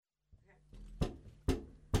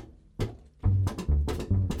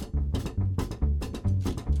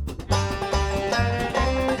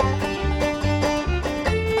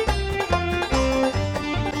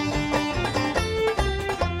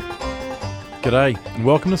G'day and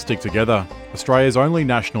welcome to Stick Together, Australia's only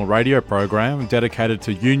national radio program dedicated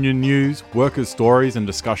to union news, workers' stories and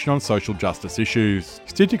discussion on social justice issues.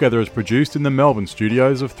 Stick Together is produced in the Melbourne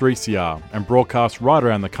studios of 3CR and broadcast right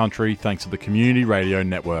around the country thanks to the Community Radio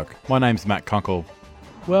Network. My name's Matt Kunkel.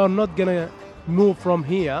 We're not going to move from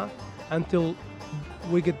here until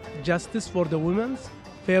we get justice for the women,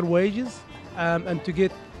 fair wages, and to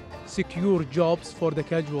get secure jobs for the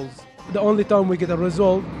casuals. The only time we get a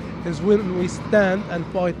result is when we stand and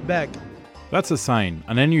fight back. That's Hussein,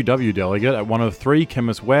 an NUW delegate at one of 3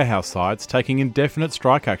 Chemist Warehouse sites taking indefinite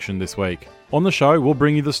strike action this week. On the show, we'll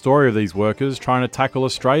bring you the story of these workers trying to tackle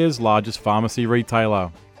Australia's largest pharmacy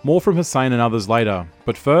retailer. More from Hussein and others later,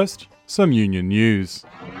 but first, some union news.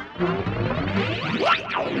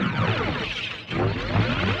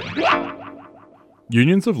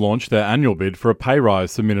 Unions have launched their annual bid for a pay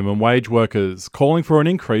rise to minimum wage workers, calling for an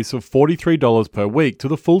increase of $43 per week to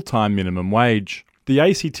the full-time minimum wage. The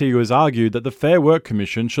ACTU has argued that the Fair Work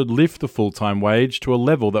Commission should lift the full-time wage to a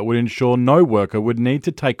level that would ensure no worker would need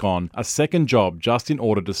to take on a second job just in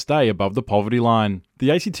order to stay above the poverty line.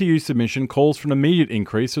 The ACTU submission calls for an immediate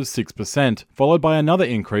increase of 6%, followed by another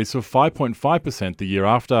increase of 5.5% the year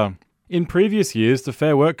after. In previous years, the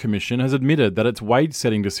Fair Work Commission has admitted that its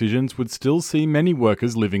wage-setting decisions would still see many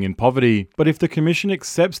workers living in poverty. But if the Commission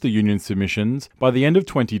accepts the union submissions, by the end of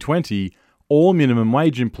 2020, all minimum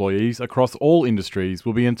wage employees across all industries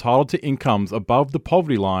will be entitled to incomes above the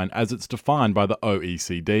poverty line as it's defined by the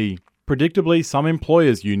OECD. Predictably, some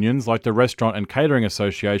employers' unions, like the Restaurant and Catering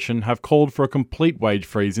Association, have called for a complete wage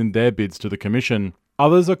freeze in their bids to the Commission.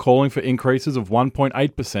 Others are calling for increases of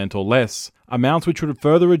 1.8% or less, amounts which would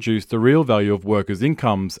further reduce the real value of workers'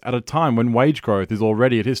 incomes at a time when wage growth is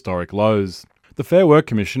already at historic lows. The Fair Work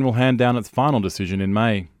Commission will hand down its final decision in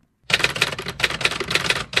May.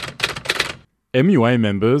 MUA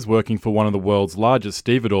members working for one of the world's largest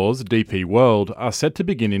stevedores, DP World, are set to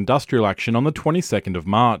begin industrial action on the 22nd of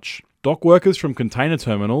March. Dock workers from container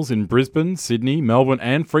terminals in Brisbane, Sydney, Melbourne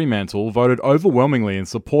and Fremantle voted overwhelmingly in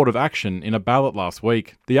support of action in a ballot last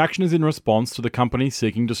week. The action is in response to the company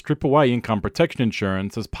seeking to strip away income protection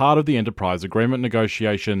insurance as part of the enterprise agreement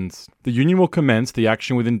negotiations. The union will commence the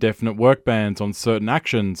action with indefinite work bans on certain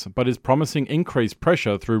actions, but is promising increased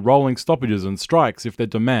pressure through rolling stoppages and strikes if their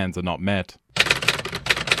demands are not met.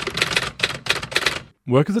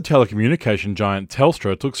 Workers at telecommunication giant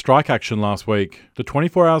Telstra took strike action last week. The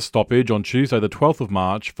 24-hour stoppage on Tuesday the 12th of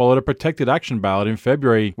March followed a protected action ballot in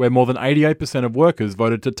February, where more than 88% of workers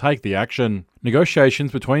voted to take the action.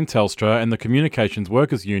 Negotiations between Telstra and the Communications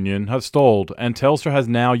Workers Union have stalled, and Telstra has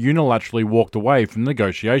now unilaterally walked away from the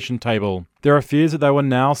negotiation table. There are fears that they will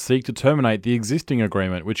now seek to terminate the existing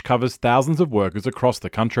agreement, which covers thousands of workers across the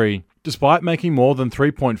country. Despite making more than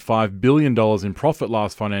 $3.5 billion in profit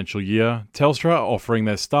last financial year, Telstra are offering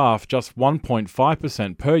their staff just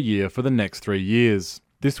 1.5% per year for the next 3 years.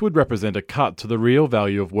 This would represent a cut to the real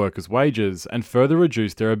value of workers' wages and further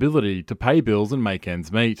reduce their ability to pay bills and make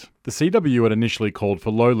ends meet. The CW had initially called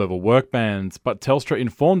for low-level work bans, but Telstra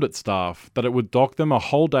informed its staff that it would dock them a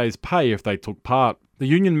whole day's pay if they took part. The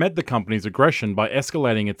union met the company's aggression by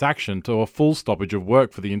escalating its action to a full stoppage of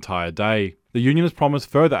work for the entire day. The union has promised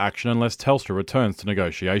further action unless Telstra returns to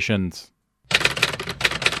negotiations.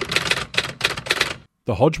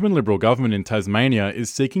 The Hodgman Liberal government in Tasmania is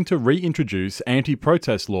seeking to reintroduce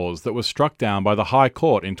anti-protest laws that were struck down by the High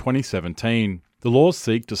Court in 2017. The laws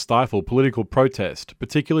seek to stifle political protest,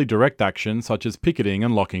 particularly direct action such as picketing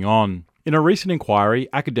and locking on. In a recent inquiry,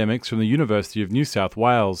 academics from the University of New South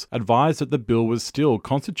Wales advised that the bill was still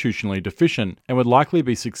constitutionally deficient and would likely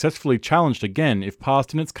be successfully challenged again if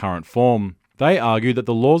passed in its current form. They argued that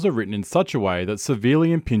the laws are written in such a way that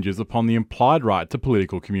severely impinges upon the implied right to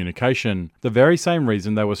political communication, the very same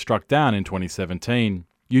reason they were struck down in 2017.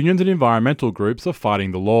 Unions and environmental groups are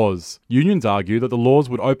fighting the laws. Unions argue that the laws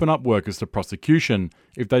would open up workers to prosecution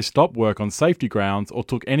if they stopped work on safety grounds or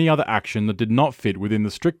took any other action that did not fit within the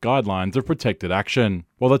strict guidelines of protected action.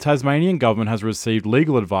 While the Tasmanian government has received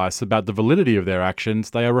legal advice about the validity of their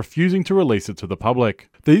actions, they are refusing to release it to the public.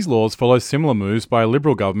 These laws follow similar moves by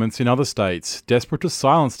Liberal governments in other states, desperate to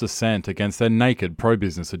silence dissent against their naked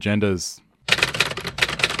pro-business agendas.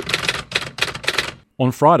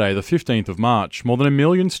 On Friday, the 15th of March, more than 1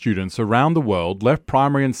 million students around the world left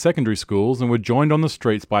primary and secondary schools and were joined on the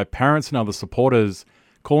streets by parents and other supporters,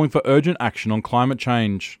 calling for urgent action on climate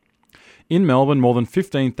change. In Melbourne, more than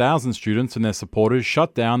 15,000 students and their supporters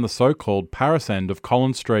shut down the so-called Paris end of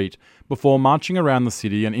Collins Street before marching around the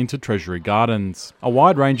city and into Treasury Gardens. A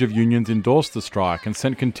wide range of unions endorsed the strike and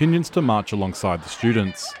sent contingents to march alongside the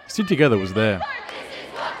students. Stick Together was there.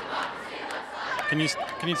 Can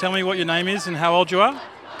you tell me what your name is and how old you are?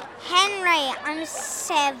 Henry, I'm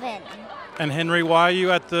 7. And Henry, why are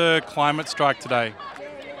you at the climate strike today?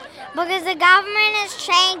 Because the government is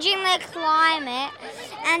changing the climate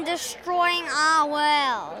and destroying our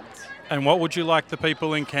world. And what would you like the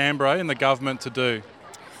people in Canberra and the government to do?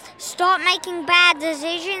 Stop making bad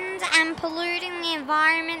decisions and polluting the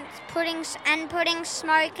environment, putting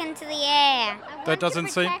smoke into the air. That doesn't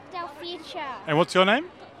seem... Protect our future. And what's your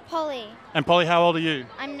name? Polly, And Polly, how old are you?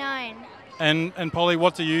 I'm 9. And Polly,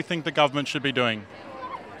 what do you think the government should be doing?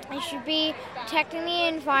 I should be protecting the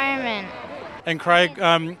environment. And Craig,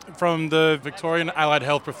 from the Victorian Allied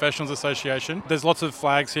Health Professionals Association, there's lots of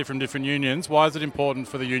flags here from different unions. Why is it important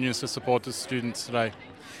for the unions to support the students today?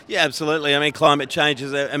 Yeah, absolutely. I mean, climate change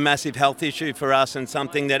is a massive health issue for us and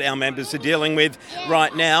something that our members are dealing with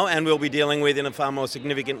right now and will be dealing with in a far more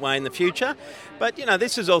significant way in the future. But, you know,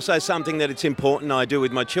 this is also something that it's important I do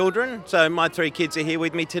with my children. So my 3 kids are here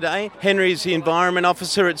with me today. Henry's the environment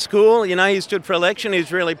officer at school. You know, he stood for election.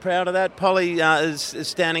 He's really proud of that. Polly is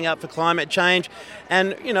standing up for climate change.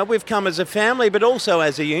 And, you know, we've come as a family, but also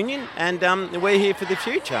as a union, and we're here for the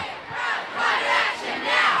future.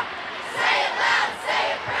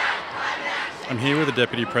 I'm here with the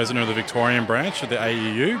Deputy President of the Victorian branch of the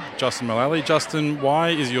AEU, Justin Mullally. Justin, why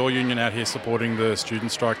is your union out here supporting the student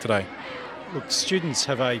strike today? Look, students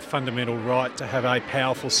have a fundamental right to have a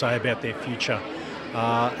powerful say about their future,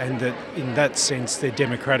 and that in that sense their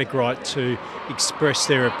democratic right to express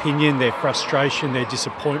their opinion, their frustration, their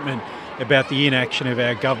disappointment about the inaction of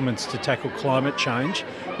our governments to tackle climate change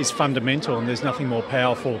is fundamental, and there's nothing more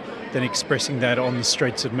powerful than expressing that on the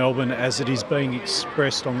streets of Melbourne as it is being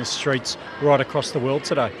expressed on the streets right across the world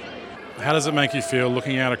today. How does it make you feel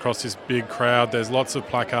looking out across this big crowd? There's lots of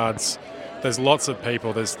placards, there's lots of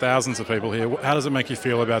people, there's thousands of people here. How does it make you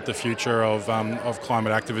feel about the future of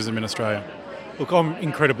climate activism in Australia? Look, I'm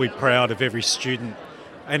incredibly proud of every student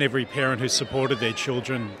and every parent who's supported their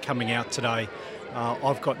children coming out today.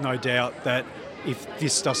 I've got no doubt that if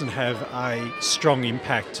this doesn't have a strong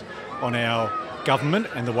impact on our government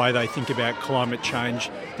and the way they think about climate change,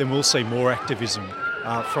 then we'll see more activism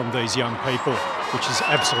from these young people, which is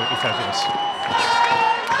absolutely fabulous.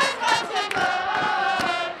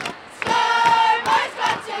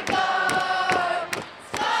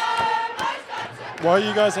 Why are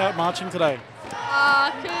you guys out marching today?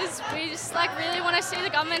 Because we just really want to see the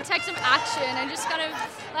government take some action and just kind of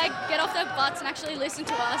get off their butts and actually listen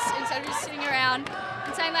to us instead of just sitting around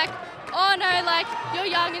and saying oh no, you're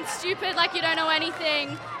young and stupid, you don't know anything.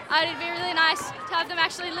 It'd be really nice to have them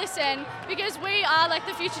actually listen, because we are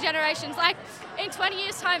the future generations. In 20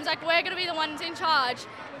 years' time, we're going to be the ones in charge,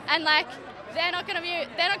 and they're not going to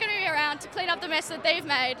be around to clean up the mess that they've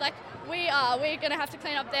made. We're going to have to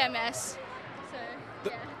clean up their mess. So,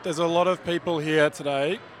 yeah. There's a lot of people here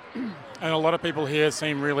today, and a lot of people here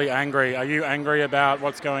seem really angry. Are you angry about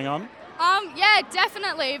what's going on? Yeah,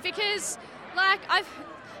 definitely, because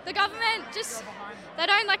the government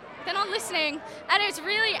they're not listening, and it's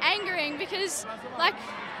really angering because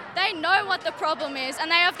they know what the problem is and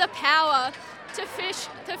they have the power to fix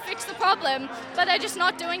the problem, but they're just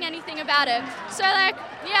not doing anything about it. So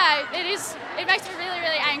yeah, it makes me really,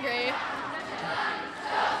 really angry.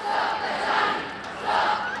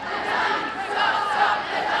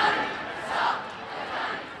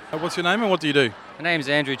 What's your name and what do you do? My name's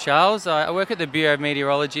Andrew Charles. I work at the Bureau of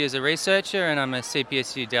Meteorology as a researcher, and I'm a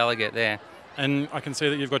CPSU delegate there. And I can see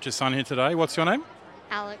that you've got your son here today. What's your name?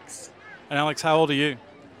 Alex, And Alex, how old are you?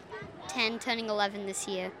 10, turning 11 this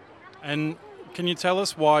year. And can you tell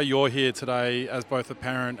us why you're here today as both a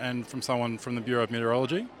parent and from someone from the Bureau of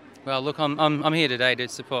Meteorology? Well, look, I'm here today to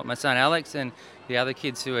support my son Alex and the other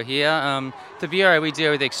kids who are here. The Bureau, we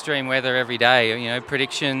deal with extreme weather every day,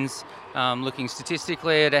 predictions, looking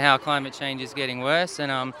statistically at how climate change is getting worse,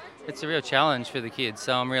 and it's a real challenge for the kids.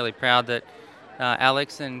 So I'm really proud that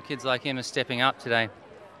Alex and kids like him are stepping up today.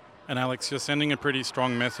 And Alex, you're sending a pretty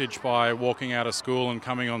strong message by walking out of school and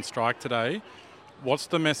coming on strike today. What's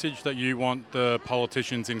the message that you want the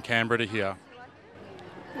politicians in Canberra to hear?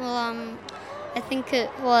 Well, I think it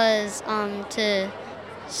was to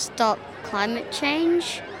stop climate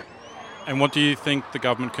change. And what do you think the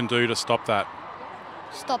government can do to stop that?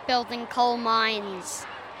 Stop building coal mines.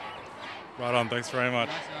 Right on, thanks very much.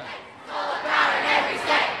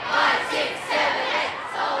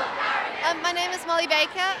 My name is Molly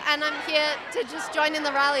Baker, and I'm here to just join in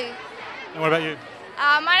the rally. And what about you?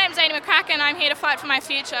 My name's Amy McCracken. I'm here to fight for my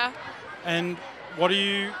future. And how do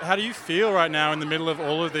you feel right now in the middle of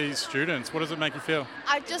all of these students? What does it make you feel?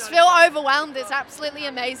 I just feel overwhelmed. It's absolutely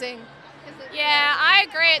amazing. Yeah, I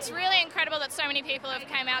agree. It's really incredible that so many people have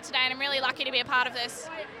came out today, and I'm really lucky to be a part of this.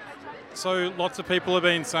 So lots of people have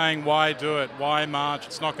been saying, why do it? Why march?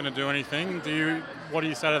 It's not going to do anything. What do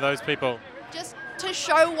you say to those people? Just to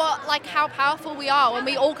show how powerful we are when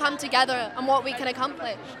we all come together and what we can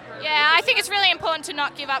accomplish. Yeah, I think it's really important to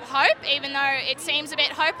not give up hope, even though it seems a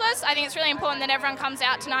bit hopeless. I think it's really important that everyone comes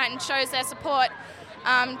out tonight and shows their support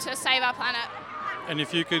to save our planet. And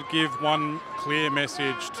if you could give one clear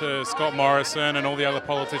message to Scott Morrison and all the other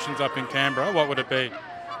politicians up in Canberra, what would it be?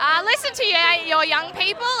 Listen to your young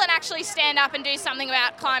people and actually stand up and do something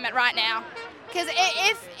about climate right now. Because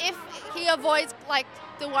if he avoids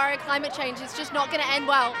the worry of climate change, it's just not going to end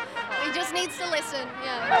well. He just needs to listen.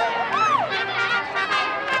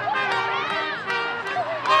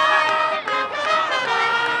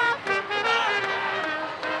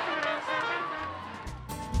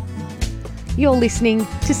 You're listening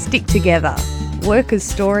to Stick Together, workers'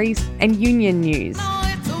 stories and union news.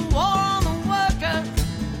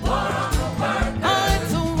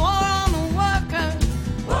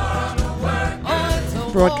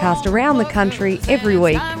 Broadcast around the country every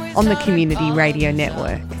week on the Community Radio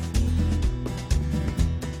Network.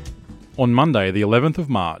 On Monday, the 11th of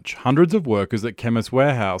March, hundreds of workers at Chemist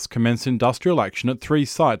Warehouse commenced industrial action at 3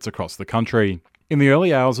 sites across the country. In the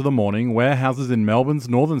early hours of the morning, warehouses in Melbourne's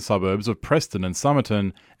northern suburbs of Preston and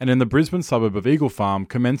Somerton and in the Brisbane suburb of Eagle Farm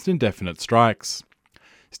commenced indefinite strikes.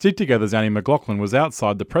 Stick Together's Annie McLaughlin was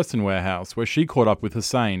outside the Preston warehouse where she caught up with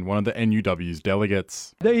Hussein, one of the NUW's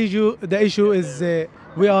delegates. The issue is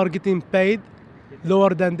we are getting paid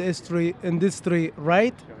lower than the industry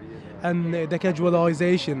rate and the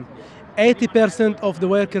casualisation. 80% of the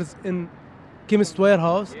workers in Chemist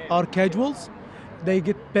Warehouse are casuals. They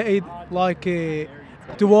get paid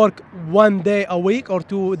to work 1 day a week or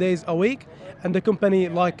 2 days a week, and the company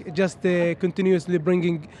just continuously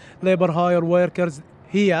bringing labor hire workers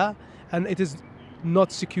here, and it is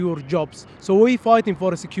not secure jobs. So we're fighting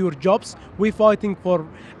for secure jobs. We're fighting for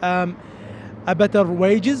a better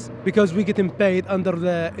wages because we're getting paid under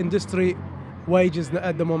the industry wages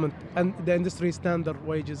at the moment and the industry standard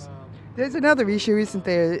wages. There's another issue, isn't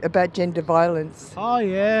there, about gender violence? Oh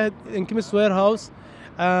yeah, in Chemist Warehouse,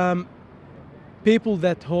 people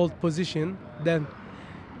that hold position, then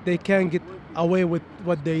they can get away with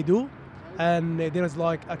what they do, and there's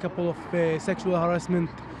a couple of sexual harassment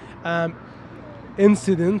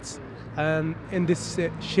incidents in this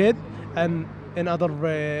shed and in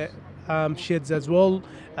other sheds as well.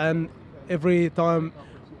 And every time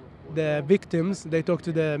the victims, they talk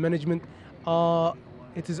to the management,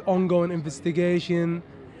 it is ongoing investigation,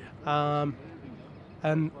 and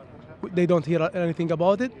they don't hear anything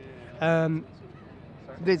about it. And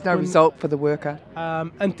there's no result for the worker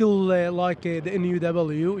until the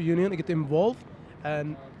NUW union get involved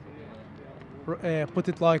and put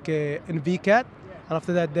it in VCAT, and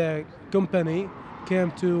after that the company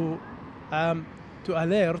came to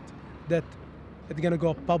alert that it's gonna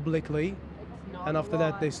go publicly, and after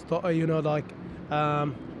that they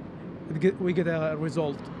we get a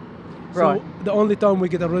result. Right. So the only time we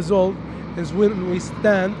get a result is when we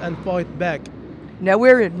stand and fight back. Now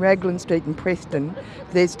we're in Raglan Street in Preston.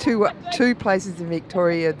 There's two places in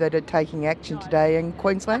Victoria that are taking action today in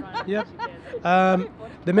Queensland. Yep.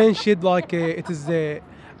 The main shed, it is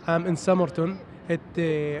in Somerton. It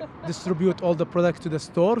distribute all the products to the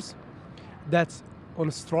stores. That's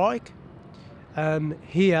on strike. And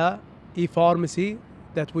here, e-pharmacy,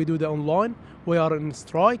 that we do the online, we are in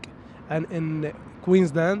strike. And in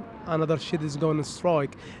Queensland, another shed is going on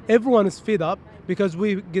strike. Everyone is fed up because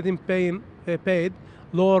we're getting paid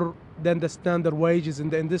lower than the standard wages in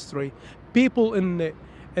the industry. People in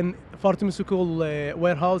pharmaceutical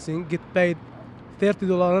warehousing get paid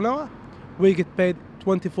 $30 an hour. We get paid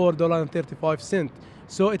 $24.35.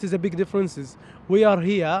 So it is a big difference. We are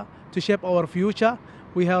here to shape our future.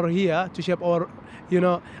 We are here to shape our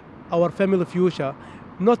family future,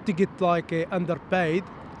 not to get underpaid.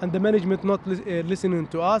 And the management not listening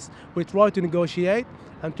to us. We try to negotiate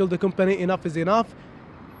until the company enough is enough.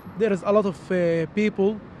 There is a lot of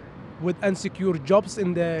people with insecure jobs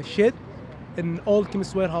in the shed, in all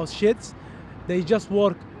Chemist Warehouse sheds. They just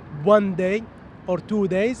work 1 day or 2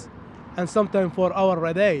 days, and sometimes 4 hours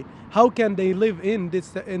a day. How can they live in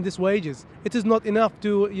this wages? It is not enough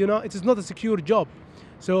to, it is not a secure job.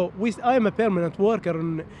 So I am a permanent worker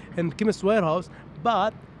in Chemist Warehouse,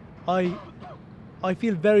 but I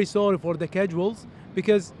feel very sorry for the casuals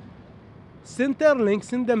because Centrelink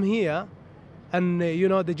send them here, and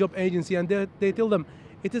the job agency, and they tell them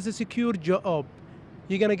it is a secure job.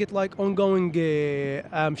 You're gonna get ongoing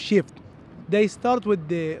shift. They start with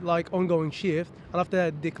the ongoing shift, and after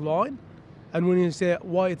that decline, And when you say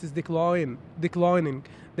why it is declining,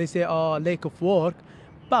 they say lack of work.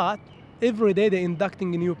 But every day they're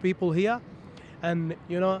inducting new people here, and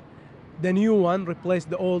the new one replaced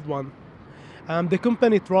the old one. The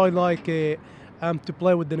company try to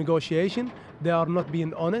play with the negotiation. They are not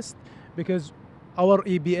being honest, because our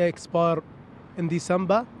EBA expired in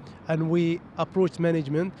December, and we approached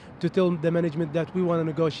management to tell the management that we want to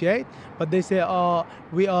negotiate, but they say,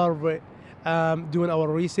 we are doing our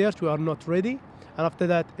research, we are not ready. And after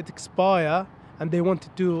that it expire, and they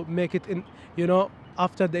wanted to make it in,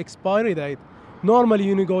 after the expiry date. Normally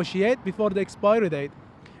you negotiate before the expiry date.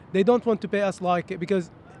 They don't want to pay us because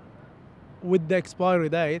with the expiry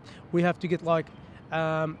date we have to get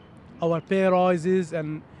our pay rises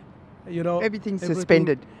and everything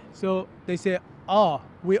suspended. So they say,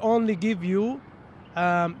 we only give you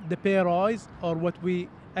the pay rise or what we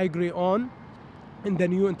agree on in the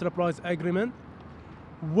new enterprise agreement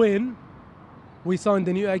when we sign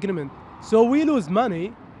the new agreement. So we lose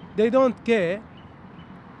money, they don't care.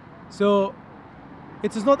 So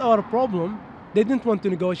it is not our problem. They didn't want to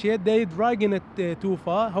negotiate. They're dragging it too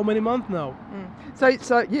far. How many months now?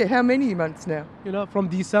 So how many months now? From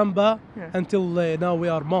December until now we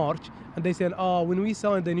are March. And they said, when we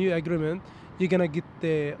sign the new agreement, you're going to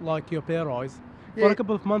get your pay rise. Yeah. For a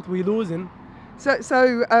couple of months, we're losing. So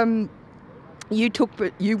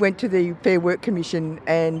you went to the Fair Work Commission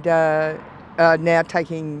and are now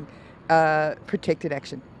taking protected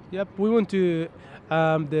action. Yep, we went to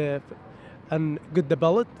and get the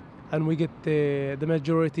ballot, and we get the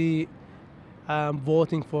majority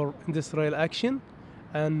voting for industrial action,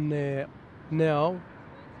 and now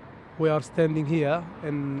we are standing here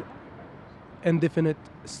in indefinite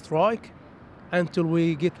strike until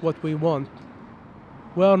we get what we want.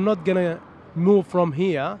 We are not gonna move from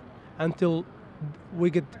here until we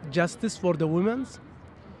get justice for the women's,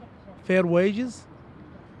 fair wages,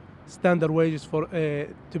 standard wages for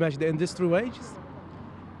to match the industry wages,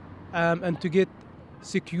 and to get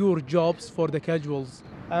secure jobs for the casuals.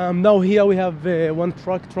 Now here we have one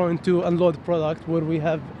truck trying to unload product where we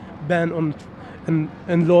have ban on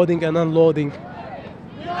unloading and unloading.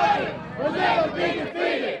 United will never be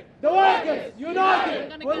defeated. The workers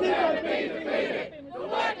united will never be defeated.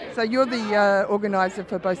 So you're the organiser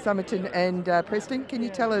for both Somerton and Preston. Can you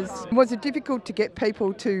tell us, was it difficult to get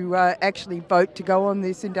people to actually vote to go on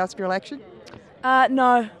this industrial action?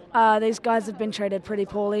 No. These guys have been treated pretty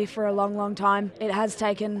poorly for a long, long time. It has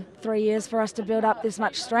taken 3 years for us to build up this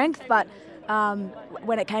much strength, but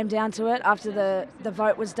when it came down to it, after the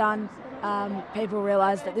vote was done, people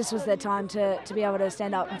realised that this was their time to be able to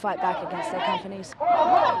stand up and fight back against their companies.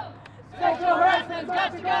 Sexual harassment's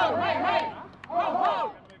got to go! Hey!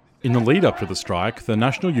 In the lead up to the strike, the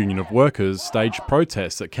National Union of Workers staged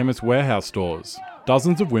protests at Chemist Warehouse stores.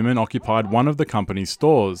 Dozens of women occupied one of the company's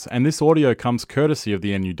stores, and this audio comes courtesy of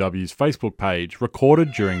the NUW's Facebook page,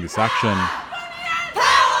 recorded during this action.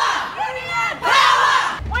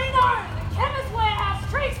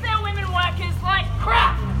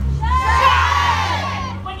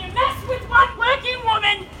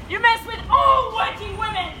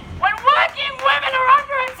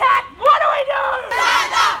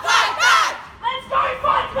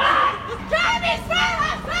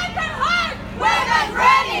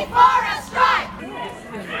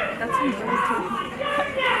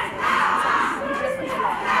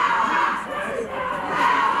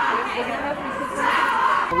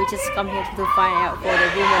 We just come here to find out for the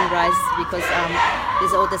women's rights because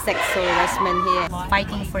there's all the sexual harassment here.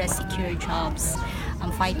 Fighting for the secure jobs.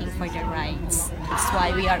 I'm fighting for their rights. That's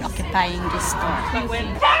why we are occupying this store.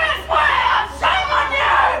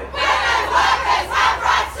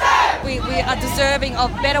 We are deserving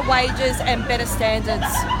of better wages and better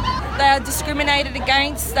standards. They are discriminated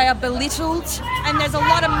against, they are belittled, and there's a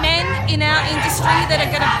lot of men in our industry that are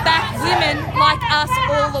going to back women like us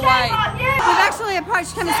all the way. We've actually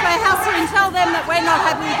approached Chemist Warehouse here and tell them that we're not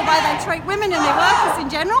happy with the way they treat women and their workers in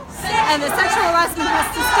general, and the sexual harassment has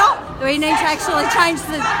to stop. We need to actually change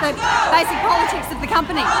the basic politics of the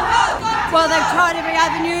company. Well, they've tried every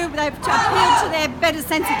avenue, they've appealed to their better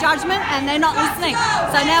sense of judgment, and they're not listening.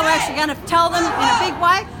 So now we're actually going to tell them in a big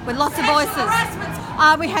way with lots of voices.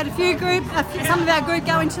 We had some of our group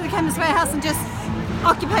go into the Chemist Warehouse and just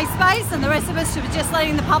occupy space, and the rest of us were just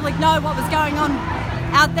letting the public know what was going on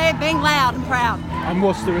out there, being loud and proud. And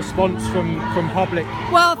what's the response from public?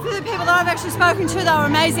 Well, for the people that I've actually spoken to, they were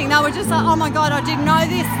amazing. They were just like, oh my God, I didn't know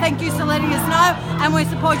this. Thank you for letting us know, and we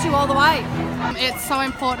support you all the way. It's so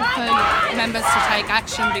important for members to take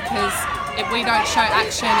action because if we don't show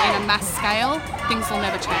action in a mass scale, things will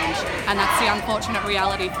never change. And that's the unfortunate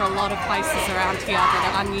reality for a lot of places around here that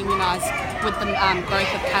are ununionised with the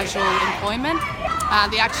growth of casual employment.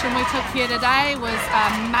 The action we took here today was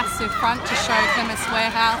a massive front to show Chemist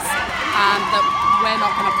Warehouse that we're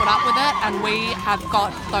not going to put up with it, and we have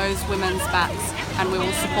got those women's backs and we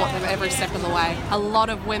will support them every step of the way. A lot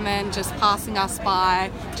of women just passing us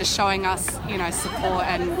by, just showing us, support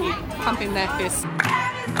and pumping their fists.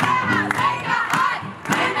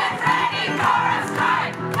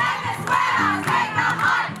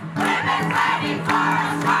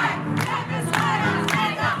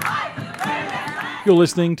 You're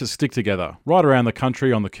listening to Stick Together, right around the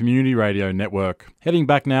country on the Community Radio Network. Heading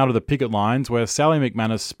back now to the picket lines where Sally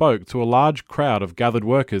McManus spoke to a large crowd of gathered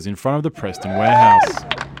workers in front of the Preston warehouse.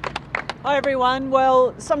 Hi everyone.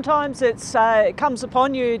 Well, sometimes it comes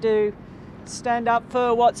upon you to stand up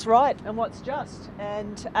for what's right and what's just.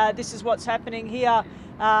 And this is what's happening here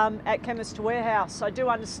at Chemist Warehouse. I do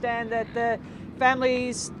understand that the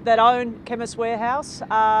families that own Chemist Warehouse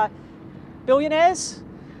are billionaires.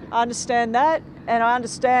 I understand that. And I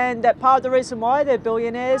understand that part of the reason why they're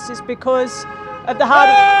billionaires is because of the hard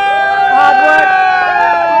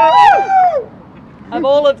work of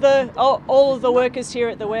all of the workers here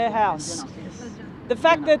at the warehouse. The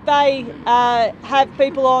fact that they have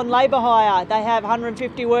people on labour hire, they have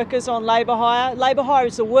 150 workers on labour hire. Labour hire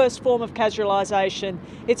is the worst form of casualisation.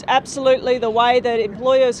 It's absolutely the way that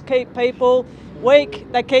employers keep people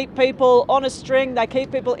weak, they keep people on a string, they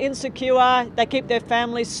keep people insecure, they keep their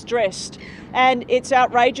families stressed. And it's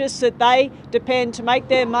outrageous that they depend to make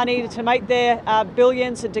their money, to make their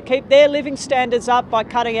billions and to keep their living standards up by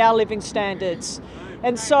cutting our living standards.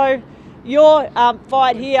 And so your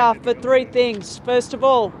fight here for three things. First of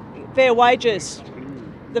all, fair wages.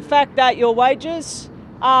 The fact that your wages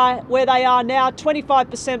are where they are now,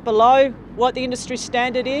 25% below what the industry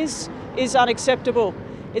standard is unacceptable.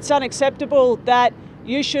 It's unacceptable that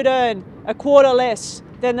you should earn a quarter less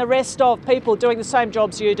than the rest of people doing the same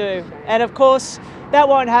jobs you do. And of course, that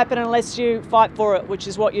won't happen unless you fight for it, which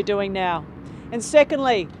is what you're doing now. And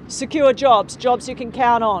secondly, secure jobs, jobs you can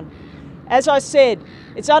count on. As I said,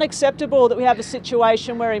 it's unacceptable that we have a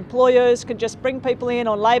situation where employers can just bring people in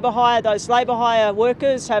on labour hire. Those labour hire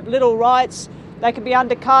workers have little rights. They can be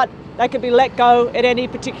undercut, they can be let go at any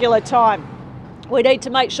particular time. We need to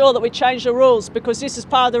make sure that we change the rules, because this is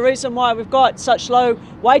part of the reason why we've got such low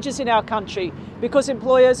wages in our country, because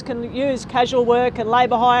employers can use casual work and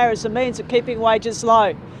labour hire as a means of keeping wages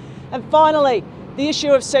low. And finally, the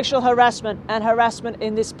issue of sexual harassment and harassment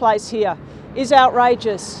in this place here is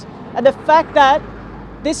outrageous. And the fact that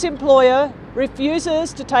this employer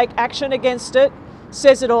refuses to take action against it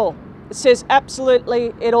says it all. It says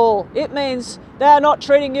absolutely it all. It means they are not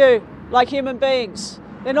treating you like human beings.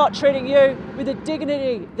 They're not treating you with the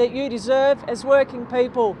dignity that you deserve as working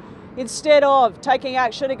people. Instead of taking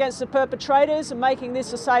action against the perpetrators and making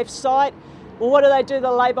this a safe site, well, what do they do to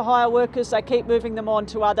the labour hire workers? They keep moving them on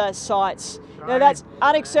to other sites. Now, that's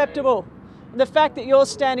unacceptable. And the fact that you're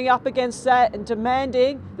standing up against that and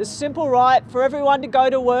demanding the simple right for everyone to go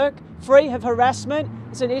to work free of harassment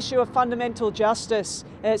is an issue of fundamental justice,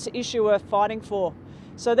 and it's an issue worth fighting for.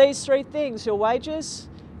 So these three things: your wages,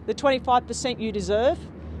 the 25% you deserve.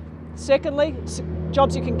 Secondly,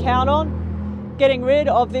 jobs you can count on, getting rid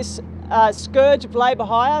of this scourge of labour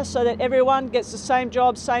hire so that everyone gets the same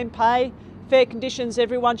job, same pay, fair conditions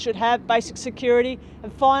everyone should have, basic security.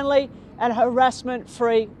 And finally, a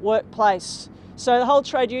harassment-free workplace. So the whole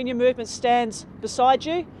trade union movement stands beside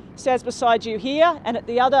you here and at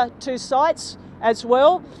the other two sites as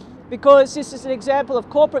well, because this is an example of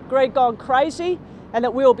corporate greed gone crazy, and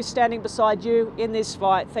that we will be standing beside you in this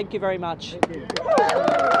fight. Thank you very much.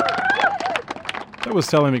 That was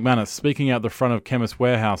Sally McManus speaking out the front of Chemist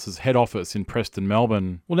Warehouse's head office in Preston,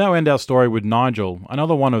 Melbourne. We'll now end our story with Nigel,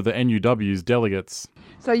 another one of the NUW's delegates.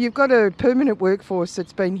 So you've got a permanent workforce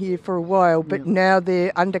that's been here for a while, but now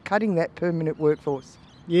they're undercutting that permanent workforce.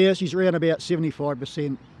 Yeah, she's around about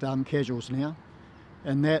 75% casuals now.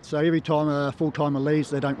 And that, so every time a full-timer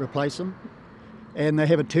leaves, they don't replace them. And they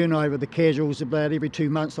have a turnover, the casuals, about every 2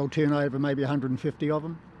 months they'll turn over maybe 150 of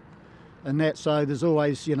them. And that, so there's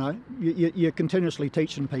always, you're continuously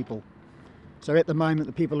teaching people. So at the moment,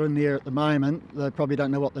 the people in there at the moment, they probably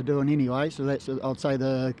don't know what they're doing anyway, so that's, I'd say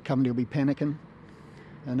the company will be panicking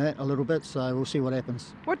and that a little bit, so we'll see what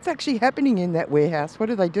happens. What's actually happening in that warehouse? What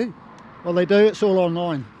do they do? Well, they do, it's all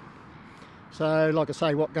online. So like I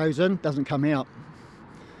say, what goes in doesn't come out.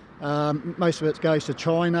 Most of it goes to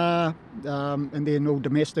China, and then all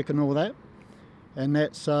domestic and all that. And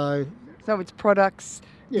that's So it's products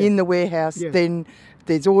in the warehouse, then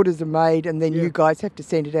there's orders are made, and then you guys have to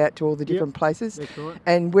send it out to all the different places. That's right.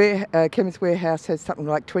 And Chemist Warehouse has something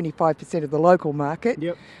like 25% of the local market.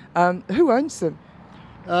 Yep. Who owns them?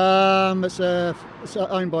 It's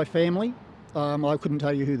owned by family. I couldn't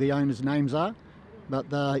tell you who the owners' names are, but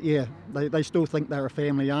they still think they're a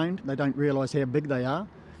family owned. They don't realise how big they are,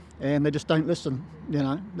 and they just don't listen.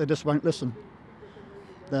 They just won't listen.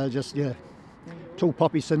 They're just tall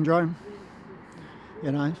poppy syndrome.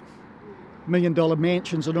 $1 million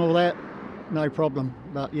mansions and all that, no problem.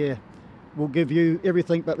 But we'll give you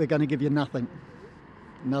everything, but we're going to give you nothing.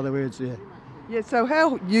 In other words, Yeah. So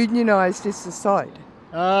how unionised is the site?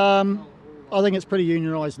 I think it's pretty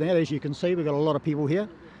unionised now. As you can see, we've got a lot of people here,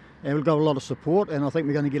 and we've got a lot of support, and I think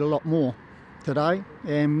we're going to get a lot more today.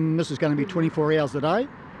 And this is going to be 24 hours a day.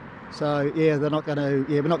 So we're not going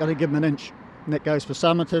to give them an inch. And that goes for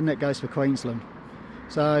Somerton, that goes for Queensland.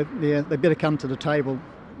 So they better come to the table.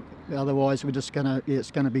 Otherwise, we're just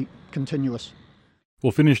it's going to be continuous.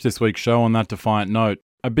 We'll finish this week's show on that defiant note.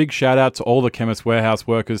 A big shout out to all the Chemist Warehouse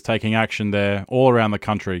workers taking action there, all around the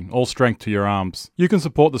country. All strength to your arms. You can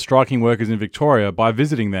support the striking workers in Victoria by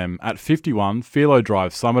visiting them at 51 Philo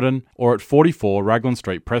Drive, Somerton, or at 44 Raglan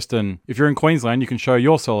Street, Preston. If you're in Queensland, you can show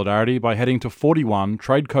your solidarity by heading to 41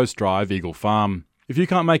 Trade Coast Drive, Eagle Farm. If you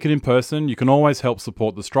can't make it in person, you can always help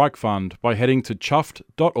support the Strike Fund by heading to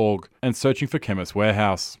chuffed.org and searching for Chemist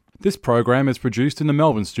Warehouse. This program is produced in the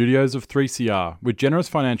Melbourne studios of 3CR with generous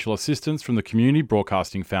financial assistance from the Community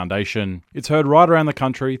Broadcasting Foundation. It's heard right around the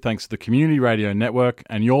country thanks to the Community Radio Network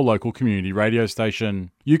and your local community radio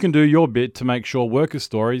station. You can do your bit to make sure worker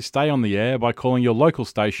stories stay on the air by calling your local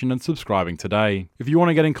station and subscribing today. If you want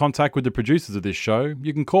to get in contact with the producers of this show,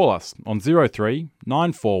 you can call us on 03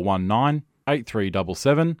 9419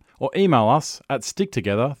 8377 or email us at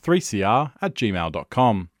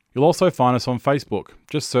sticktogether3cr@gmail.com. You'll also find us on Facebook.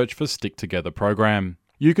 Just search for Stick Together Program.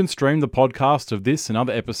 You can stream the podcast of this and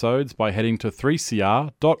other episodes by heading to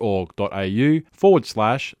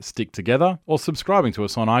 3cr.org.au/sticktogether or subscribing to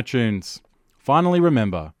us on iTunes. Finally,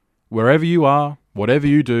 remember, wherever you are, whatever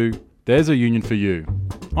you do, there's a union for you.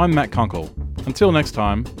 I'm Matt Kunkel. Until next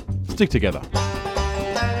time, stick together.